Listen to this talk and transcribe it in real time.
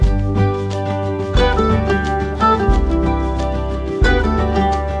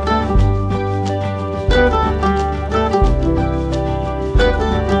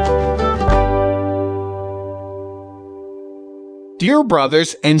Dear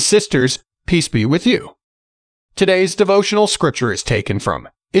brothers and sisters, peace be with you. Today's devotional scripture is taken from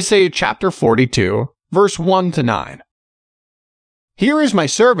Isaiah chapter 42, verse 1 to 9. Here is my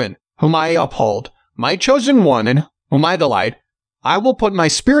servant, whom I uphold, my chosen one in whom I delight. I will put my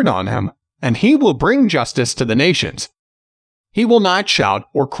spirit on him, and he will bring justice to the nations. He will not shout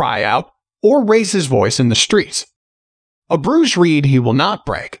or cry out, or raise his voice in the streets. A bruised reed he will not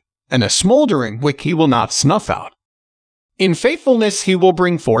break, and a smoldering wick he will not snuff out. In faithfulness he will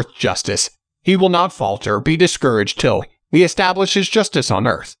bring forth justice. He will not falter or be discouraged till he establishes justice on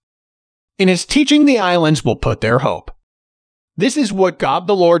earth. In his teaching the islands will put their hope. This is what God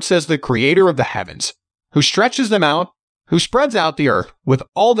the Lord says, the creator of the heavens, who stretches them out, who spreads out the earth with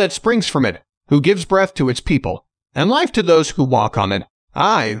all that springs from it, who gives breath to its people, and life to those who walk on it.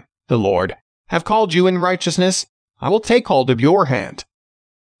 I, the Lord, have called you in righteousness. I will take hold of your hand.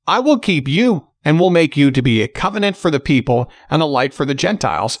 I will keep you, and will make you to be a covenant for the people and a light for the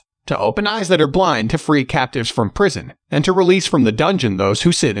Gentiles, to open eyes that are blind, to free captives from prison, and to release from the dungeon those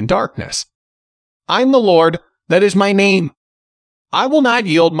who sit in darkness. I am the Lord, that is my name. I will not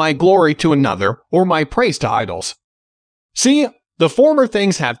yield my glory to another, or my praise to idols. See, the former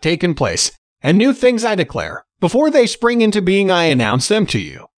things have taken place, and new things I declare. Before they spring into being, I announce them to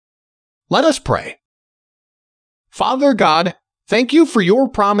you. Let us pray. Father God, thank you for your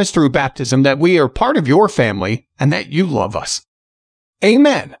promise through baptism that we are part of your family and that you love us.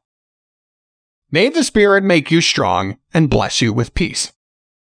 Amen. May the Spirit make you strong and bless you with peace.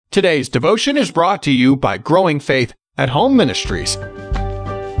 Today's devotion is brought to you by Growing Faith at Home Ministries.